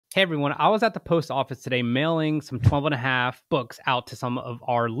Hey everyone, I was at the post office today mailing some 12 and a half books out to some of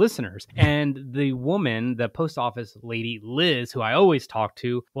our listeners. And the woman, the post office lady, Liz, who I always talk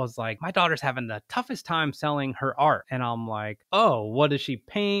to, was like, my daughter's having the toughest time selling her art. And I'm like, oh, what does she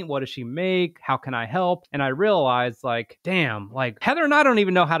paint? What does she make? How can I help? And I realized like, damn, like Heather and I don't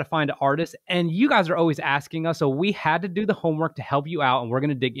even know how to find an artist. And you guys are always asking us. So we had to do the homework to help you out. And we're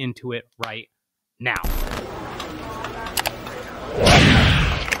going to dig into it right now.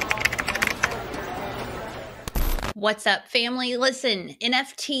 What's up, family? Listen,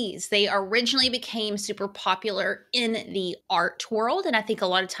 NFTs, they originally became super popular in the art world. And I think a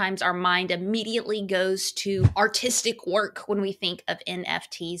lot of times our mind immediately goes to artistic work when we think of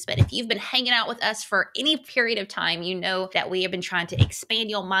NFTs. But if you've been hanging out with us for any period of time, you know that we have been trying to expand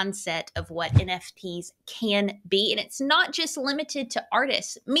your mindset of what NFTs can be. And it's not just limited to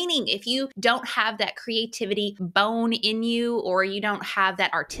artists, meaning if you don't have that creativity bone in you, or you don't have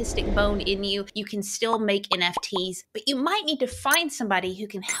that artistic bone in you, you can still make NFTs. But you might need to find somebody who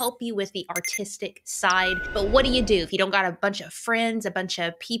can help you with the artistic side. But what do you do if you don't got a bunch of friends, a bunch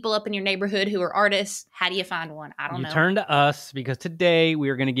of people up in your neighborhood who are artists? How do you find one? I don't know. You turn to us because today we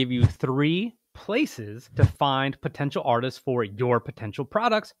are going to give you 3 places to find potential artists for your potential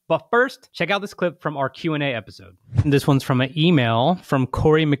products. But first, check out this clip from our Q&A episode. This one's from an email from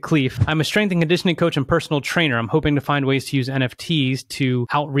Corey McLeaf. I'm a strength and conditioning coach and personal trainer. I'm hoping to find ways to use NFTs to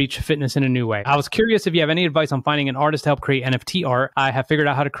outreach fitness in a new way. I was curious if you have any advice on finding an artist to help create NFT art. I have figured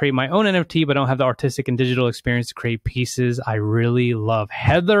out how to create my own NFT, but don't have the artistic and digital experience to create pieces I really love.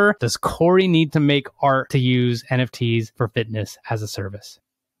 Heather, does Corey need to make art to use NFTs for fitness as a service?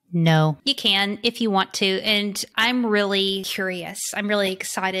 No, you can if you want to. And I'm really curious. I'm really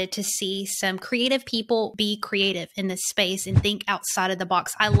excited to see some creative people be creative in this space and think outside of the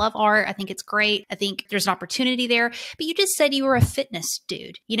box. I love art. I think it's great. I think there's an opportunity there. But you just said you were a fitness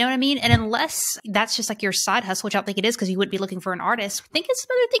dude. You know what I mean? And unless that's just like your side hustle, which I don't think it is because you wouldn't be looking for an artist, think of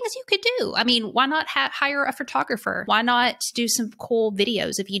some other things you could do. I mean, why not hire a photographer? Why not do some cool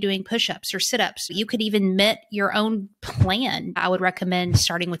videos of you doing push-ups or sit-ups? You could even mint your own plan. I would recommend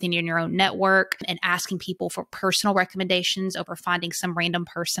starting within your own network and asking people for personal recommendations over finding some random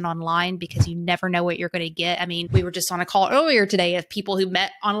person online, because you never know what you're going to get. I mean, we were just on a call earlier today of people who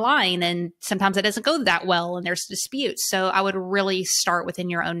met online, and sometimes it doesn't go that well and there's disputes. So I would really start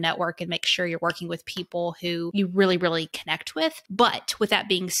within your own network and make sure you're working with people who you really, really connect with. But with that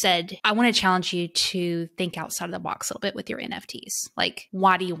being said, I want to challenge you to think outside of the box a little bit with your NFTs. Like,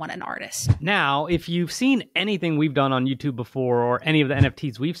 why do you want an artist? Now, if you've seen anything we've done on YouTube before or any of the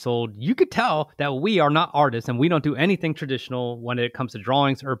NFTs we've sold, you could tell that we are not artists and we don't do anything traditional when it comes to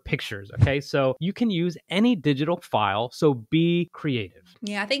drawings or pictures. Okay, so you can use any digital file, so be creative.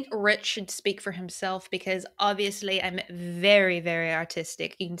 Yeah, I think Rich should speak for himself, because obviously I'm very, very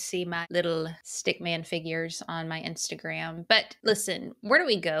artistic. You can see my little stickman figures on my Instagram. But listen, where do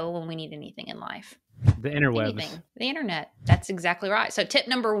we go when we need anything in life? The interwebs. Anything. The internet. That's exactly right. So tip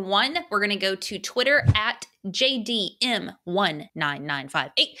number 1, we're going to go to Twitter at JDM19958.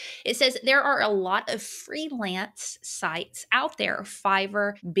 It says there are a lot of freelance sites out there,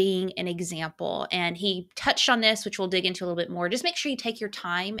 Fiverr being an example. And he touched on this, which we'll dig into a little bit more. Just make sure you take your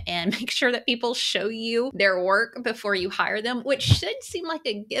time and make sure that people show you their work before you hire them, which should seem like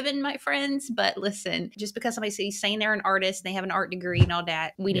a given, my friends. But listen, just because somebody's saying they're an artist, they have an art degree and all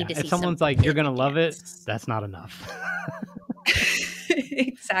that, we need to see if someone's like, you're going to love it, that's not enough.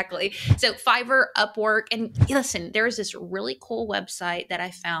 Exactly. So Fiverr, Upwork, and listen, there's this really cool website that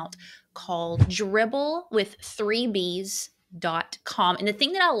I found called dribblewith3bs.com. And the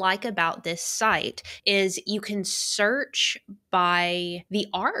thing that I like about this site is you can search by the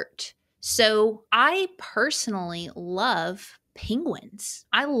art. So I personally love penguins.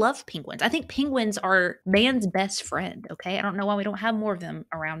 I love penguins. I think penguins are man's best friend. Okay. I don't know why we don't have more of them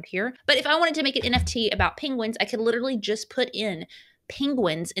around here. But if I wanted to make an NFT about penguins, I could literally just put in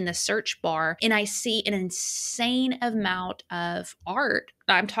penguins in the search bar and I see an insane amount of art.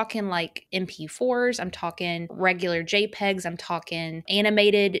 I'm talking like MP4s, I'm talking regular JPEGs, I'm talking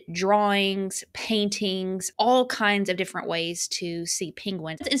animated drawings, paintings, all kinds of different ways to see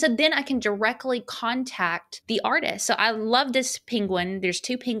penguins. And so then I can directly contact the artist. So I love this penguin. There's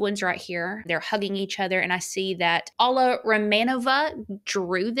 2 penguins right here. They're hugging each other. And I see that Alla Romanova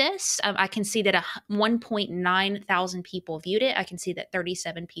drew this. I can see that 1.9 thousand people viewed it. I can see that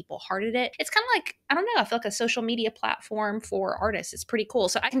 37 people hearted it. It's kind of like, I don't know, I feel like a social media platform for artists. It's pretty cool. cool.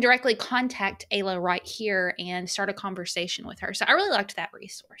 So I can directly contact Ayla right here and start a conversation with her. So I really liked that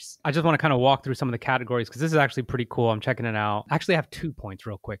resource. I just want to kind of walk through some of the categories because this is actually pretty cool. I'm checking it out. I actually have 2 points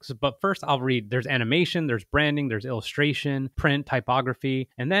real quick. But first I'll read, there's animation, there's branding, there's illustration, print, typography.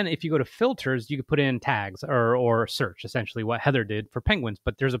 And then if you go to filters, you could put in tags or search, essentially what Heather did for penguins.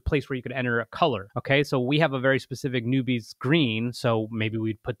 But there's a place where you could enter a color. Okay, so we have a very specific Newbies green. So maybe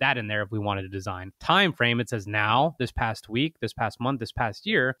we'd put that in there if we wanted to design. Time frame, it says now, this past week, this past month, this past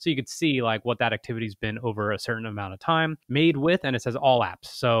year. So you could see like what that activity's been over a certain amount of time. Made with, and it says all apps.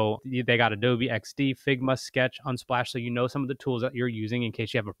 So they got Adobe XD, Figma, Sketch, Unsplash. So you know some of the tools that you're using in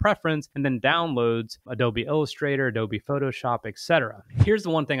case you have a preference. And then downloads Adobe Illustrator, Adobe Photoshop, etc. Here's the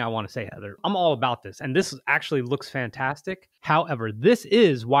one thing I want to say, Heather. I'm all about this. And this actually looks fantastic. However, this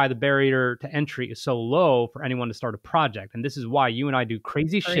is why the barrier to entry is so low for anyone to start a project. And this is why you and I do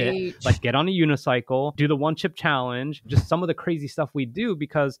crazy shit, like get on a unicycle, do the one chip challenge, just some of the crazy stuff we do,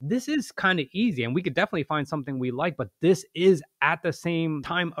 because this is kind of easy and we could definitely find something we like, but this is at the same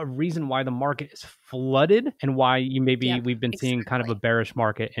time a reason why the market is flooded and why we've been seeing kind of a bearish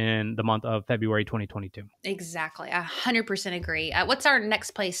market in the month of February 2022. Exactly. I 100% agree. What's our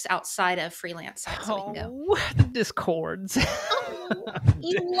next place outside of freelance sites that we can go? The Discords.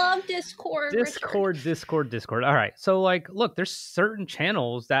 You love Discord. Discord. All right. So like, look, there's certain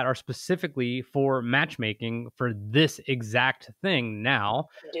channels that are specifically for matchmaking for this exact thing. Now,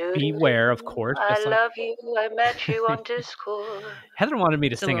 beware, of course. I love you. I met you on Discord. Heather wanted me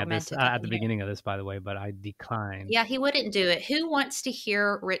to sing at the beginning of this, by the way, but I declined. Yeah, he wouldn't do it. Who wants to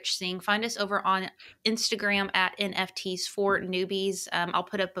hear Rich sing? Find us over on Instagram at NFTs for Newbies. I'll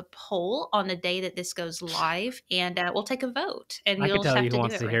put up a poll on the day that this goes live, and we'll take a vote. And I can tell you who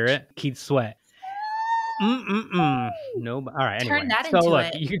wants to hear it. Keith Sweat. No. All right. Anyway. Turn that into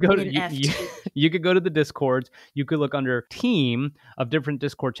look, you could go to you could go to the Discords. You could look under team of different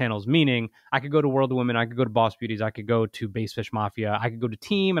Discord channels. Meaning, I could go to World of Women. I could go to Boss Beauties. I could go to Basefish Mafia. I could go to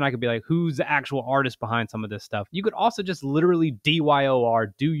team, and I could be like, who's the actual artist behind some of this stuff? You could also just literally DYOR,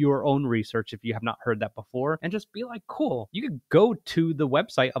 do your own research if you have not heard that before, and just be like, cool. You could go to the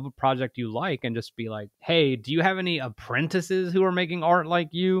website of a project you like and just be like, hey, do you have any apprentices who are making art like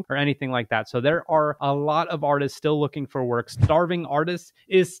you or anything like that? So there are a lot of artists still looking for work. Starving artists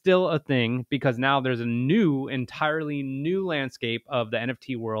is still a thing because now there's a entirely new landscape of the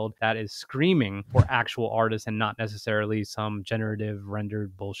NFT world that is screaming for actual artists and not necessarily some generative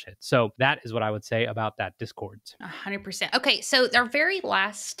rendered bullshit. So that is what I would say about that Discord. 100%. Okay, so our very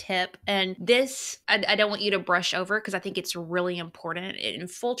last tip, and this I don't want you to brush over because I think it's really important. In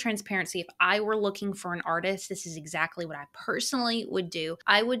full transparency, if I were looking for an artist, this is exactly what I personally would do.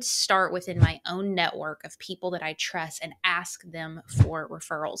 I would start within my own network of people that I trust and ask them for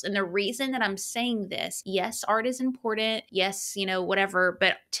referrals. And the reason that I'm saying this, yes, art is important. Yes, whatever.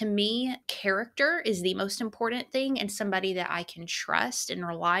 But to me, character is the most important thing and somebody that I can trust and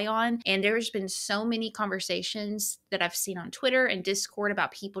rely on. And there's been so many conversations that I've seen on Twitter and Discord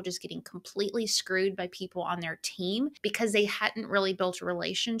about people just getting completely screwed by people on their team because they hadn't really built a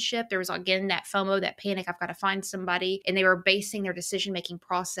relationship. There was, again, that FOMO, that panic, I've got to find somebody. And they were basing their decision-making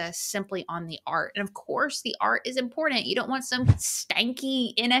process simply on the art. And of course, the art is important. You don't want some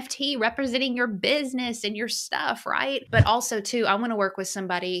stanky NFT representing your business and your stuff, right? But also, too, I want to work with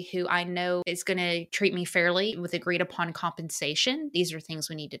somebody who I know is going to treat me fairly with agreed upon compensation. These are things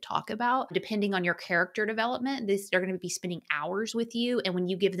we need to talk about. Depending on your character development, they're going to be spending hours with you. And when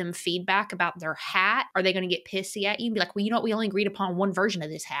you give them feedback about their hat, are they going to get pissy at you and be like, well, you know what? We only agreed upon one version of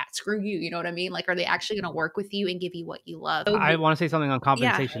this hat. Screw you. You know what I mean? Like, are they actually going to work with you and give you what you love? I want to say something on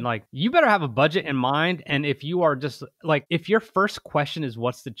compensation. Yeah. Like, you better have a budget in mind. And if you are just like, if your first question is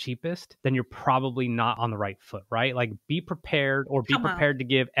what's the cheapest, then you're probably not on the right foot, right? Like, be prepared to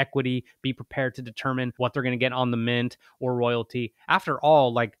give equity, be prepared to determine what they're going to get on the mint or royalty. After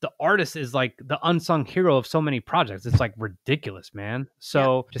all, like, the artist is like the unsung hero of so many projects. It's like ridiculous, man.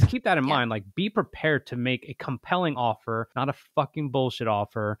 So just keep that in mind. Like, be prepared to make a compelling offer, not a fucking bullshit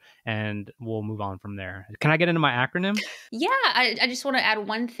offer, and we'll move on from there. Can I get into my acronym? Yeah, I just want to add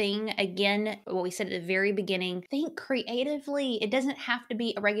one thing. Again, what we said at the very beginning, think creatively. It doesn't have to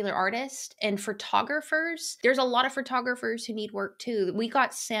be a regular artist. And photographers, there's a lot of photographers who need work too. We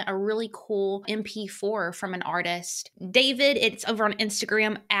got sent a really cool MP4 from an artist. David, it's over on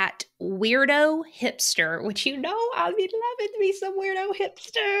Instagram at weirdo hipster, which I'd be loving to be some weirdo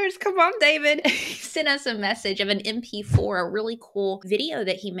hipsters. Come on, David. He sent us a message of an MP4, a really cool video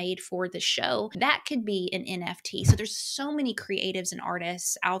that he made for the show. That could be an NFT. So there's so many creatives and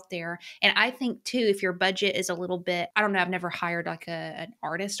artists out there. And I think too, if your budget is a little bit, I don't know, I've never hired like an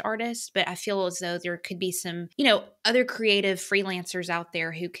artist, but I feel as though there could be some, other creative freelancers out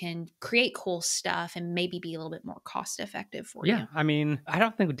there who can create cool stuff and maybe be a little bit more cost effective for you. Yeah. I mean, I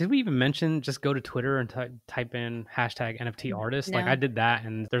don't think, did we even mention just go to Twitter and type in hashtag NFT ARTIST? No. Like I did that,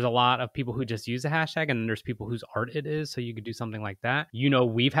 and there's a lot of people who just use the hashtag, and then there's people whose art it is. So you could do something like that.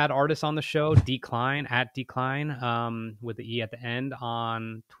 We've had artists on the show, Decline with the E at the end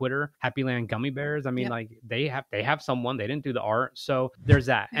on Twitter, Happy Land Gummy Bears. I mean, like they have someone, they didn't do the art. So there's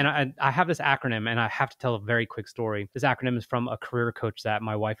that. And I have this acronym, and I have to tell a very quick story. This acronym is from a career coach that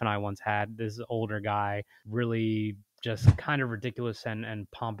my wife and I once had. This older guy, really just kind of ridiculous and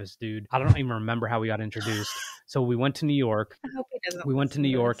pompous dude. I don't even remember how we got introduced. So we went to New York. I hope he doesn't. We went to New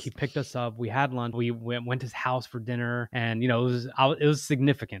York. He picked us up. We had lunch. We went to his house for dinner, and it was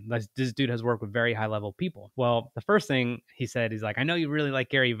significant. This dude has worked with very high level people. Well, the first thing he said, he's like, "I know you really like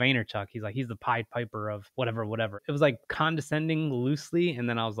Gary Vaynerchuk." He's like, "He's the Pied Piper of whatever." It was like condescending loosely, and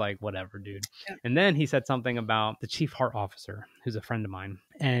then I was like, "Whatever, dude." Yeah. And then he said something about the chief heart officer, who's a friend of mine,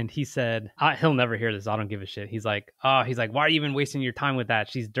 and he said, "He'll never hear this. I don't give a shit." He's like, "Why are you even wasting your time with that?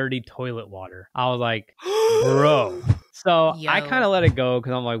 She's dirty toilet water." I was like, bro. So I kind of let it go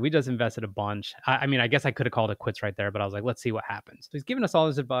because I'm like, we just invested a bunch. I mean, I guess I could have called it quits right there, but I was like, let's see what happens. So he's giving us all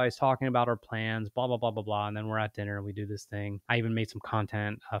this advice, talking about our plans, blah, blah, blah, blah, blah. And then we're at dinner and we do this thing. I even made some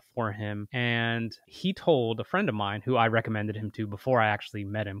content for him. And he told a friend of mine who I recommended him to before I actually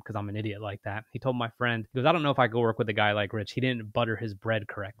met him, because I'm an idiot like that. He told my friend, he goes, "I don't know if I could work with a guy like Rich. He didn't butter his bread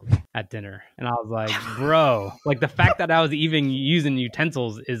correctly at dinner." And I was like, bro, like the fact that I was even using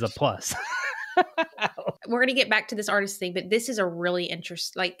utensils is a plus. We're going to get back to this artist thing, but this is a really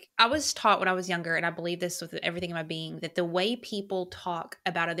interesting, like I was taught when I was younger, and I believe this with everything in my being, that the way people talk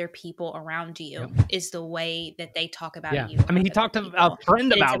about other people around you is the way that they talk about you. I mean, he talked to a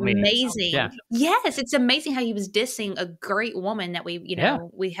friend about me. Amazing. Yeah. Yes. It's amazing how he was dissing a great woman that we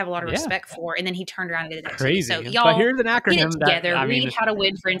have a lot of respect for. And then he turned around and did that. Crazy. So y'all, but here's an acronym get it together. Read How to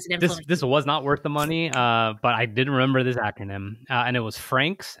Win Friends and Influence. This was not worth the money, but I did remember this acronym, and it was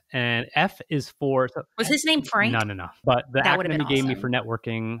Frank's, and F is for... Was his name Frank? No. But the acronym he gave me for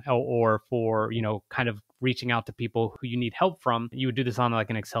networking or for, kind of reaching out to people who you need help from, you would do this on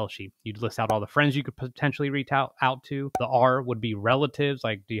like an Excel sheet. You'd list out all the friends you could potentially reach out to. The R would be relatives.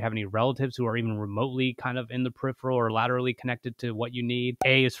 Like, do you have any relatives who are even remotely kind of in the peripheral or laterally connected to what you need?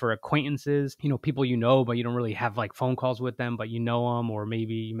 A is for acquaintances, people but you don't really have like phone calls with them, but you know them, or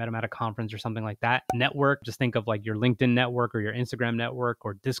maybe you met them at a conference or something like that. Network, just think of like your LinkedIn network or your Instagram network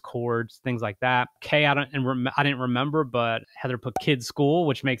or Discords, things like that. K, I didn't remember, but Heather put kids school,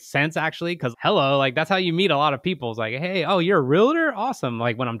 which makes sense actually, because like that's how you meet a lot of people. It's like, hey, oh, you're a realtor? Awesome.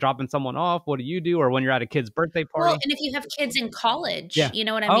 Like when I'm dropping someone off, what do you do? Or when you're at a kid's birthday party. Well, and if you have kids in college, you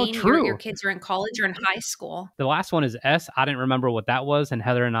know what I mean? True. Your kids are in college or in high school. The last one is S. I didn't remember what that was. And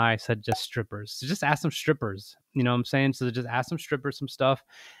Heather and I said just strippers. So just ask them strippers. You know what I'm saying? So just ask some strippers some stuff.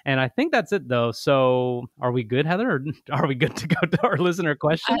 And I think that's it though. So are we good, Heather? Or are we good to go to our listener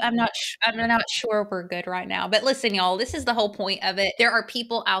question? I'm not sure we're good right now. But listen, y'all, this is the whole point of it. There are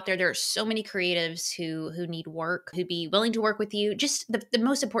people out there. There are so many creatives who need work, who'd be willing to work with you. Just the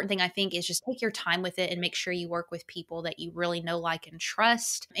most important thing I think is just take your time with it and make sure you work with people that you really know, like, and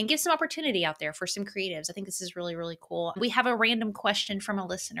trust, and give some opportunity out there for some creatives. I think this is really, really cool. We have a random question from a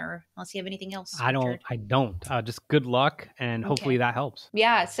listener. Unless you have anything else. I don't. Just good luck, and hopefully that helps.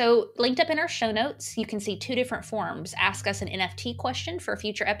 Yeah. So linked up in our show notes, you can see two different forms. Ask us an NFT question for a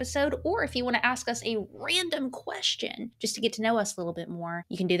future episode, or if you want to ask us a random question just to get to know us a little bit more,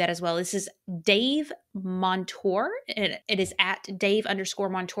 you can do that as well. This is Dave Montour. It is at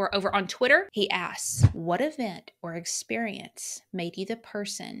Dave_Montour over on Twitter. He asks, what event or experience made you the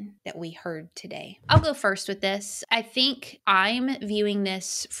person that we heard today? I'll go first with this. I think I'm viewing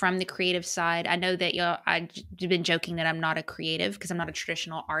this from the creative side. I know that I've been joking that I'm not a creative because I'm not a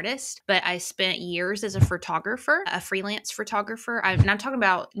traditional artist, but I spent years as a photographer, a freelance photographer. I'm talking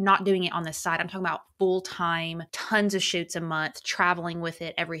about not doing it on the side. I'm talking about full-time, tons of shoots a month, traveling with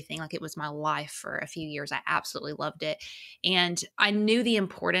it, everything. Like it was my life for a few few years. I absolutely loved it. And I knew the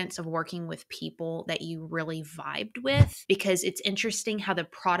importance of working with people that you really vibed with, because it's interesting how the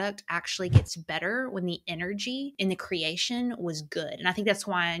product actually gets better when the energy in the creation was good. And I think that's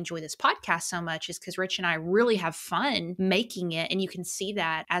why I enjoy this podcast so much, is because Rich and I really have fun making it. And you can see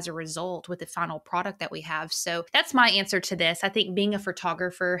that as a result with the final product that we have. So that's my answer to this. I think being a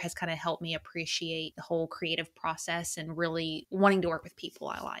photographer has kind of helped me appreciate the whole creative process and really wanting to work with people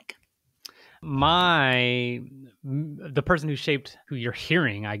I like. The person who shaped who you're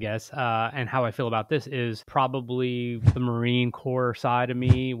hearing, I guess, and how I feel about this is probably the Marine Corps side of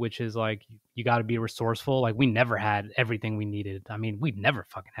me, which is like, you got to be resourceful. Like, we never had everything we needed. I mean, we never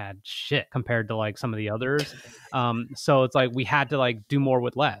fucking had shit compared to like some of the others. So it's like we had to like do more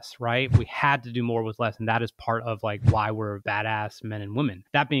with less, right? We had to do more with less. And that is part of like why we're badass men and women.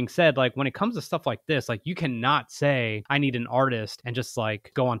 That being said, like when it comes to stuff like this, like you cannot say I need an artist and just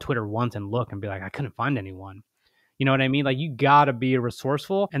like go on Twitter once and look and be like, I couldn't find anyone. You know what I mean? Like, you got to be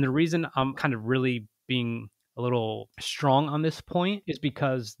resourceful. And the reason I'm kind of really being a little strong on this point is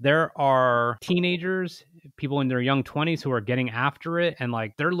because there are teenagers, people in their young 20s who are getting after it, and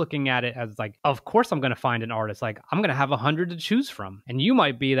like they're looking at it as like, of course I'm going to find an artist. Like, I'm going to have 100 to choose from. And you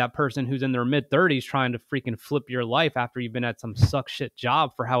might be that person who's in their mid 30s trying to freaking flip your life after you've been at some suck shit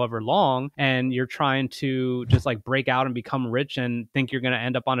job for however long, and you're trying to just like break out and become rich and think you're going to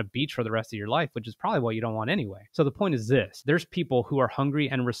end up on a beach for the rest of your life, which is probably what you don't want anyway. So the point is this: there's people who are hungry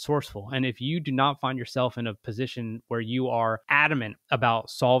and resourceful, and if you do not find yourself in a position where you are adamant about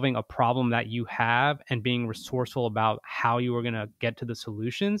solving a problem that you have and being resourceful about how you are going to get to the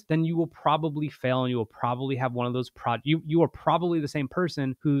solutions, then you will probably fail, and you will probably have one of those you are probably the same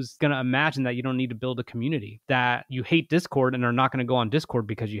person who's going to imagine that you don't need to build a community, that you hate Discord and are not going to go on Discord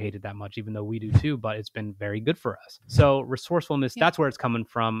because you hate it that much, even though we do too, but it's been very good for us. So resourcefulness, that's where it's coming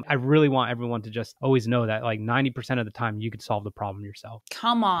from. I really want everyone to just always know that like 90% of the time you could solve the problem yourself.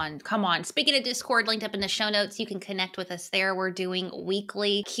 Come on. Speaking of Discord, linked up in the show notes, you can connect with us there. We're doing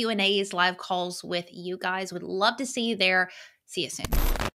weekly Q&As, live calls with you guys. Would love to see you there. See you soon.